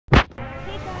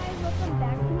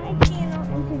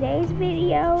today's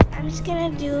video, I'm just gonna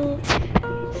do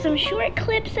some short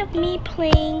clips of me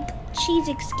playing Cheese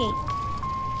Escape.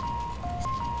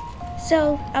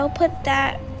 So I'll put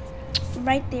that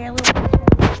right there a little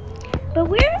bit. But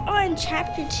we're on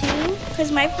chapter 2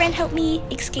 because my friend helped me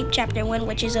escape chapter 1,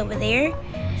 which is over there.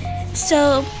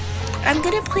 So I'm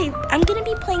gonna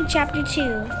be playing chapter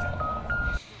 2.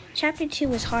 Chapter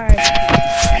 2 is hard.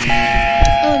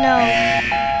 Oh no.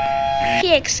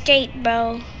 He escaped,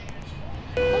 bro.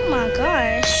 Oh my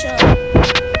gosh.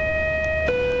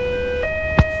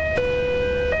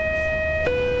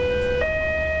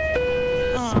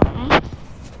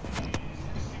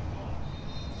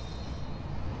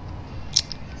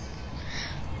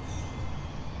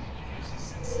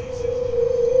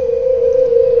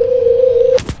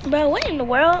 Bro, what in the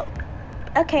world?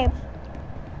 Okay.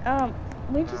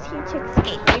 We're just here to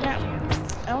escape. We're not,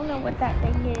 I don't know what that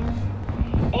thing is.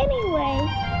 Anyway.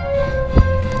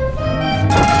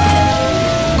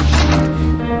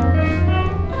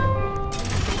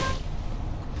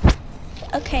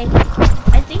 Okay.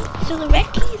 I think, so the red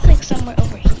key is like somewhere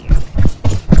over here.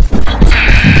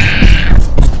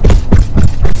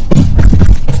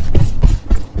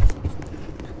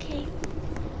 Okay.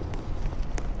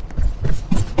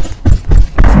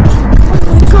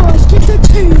 Oh my gosh, get the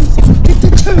cheese! Get the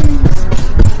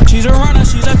cheese! She's a runner,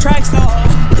 she's a track star.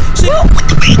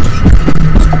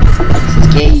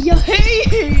 Yeah,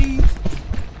 hey!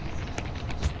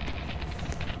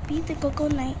 Beat the cocoa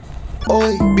night.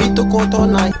 Oi, beat the cocoa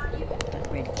night.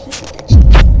 Red key with the cheese.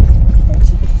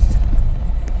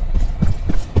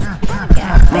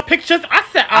 Yeah. Pictures, I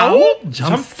said, ow,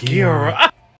 jump scare.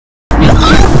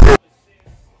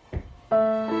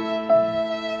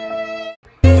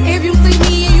 If you see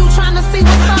me and you tryna see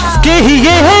what's up, Skee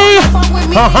yay! fuck with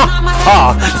me, Ha ha ha!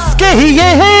 Skee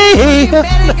yay!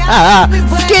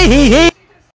 Skee yay!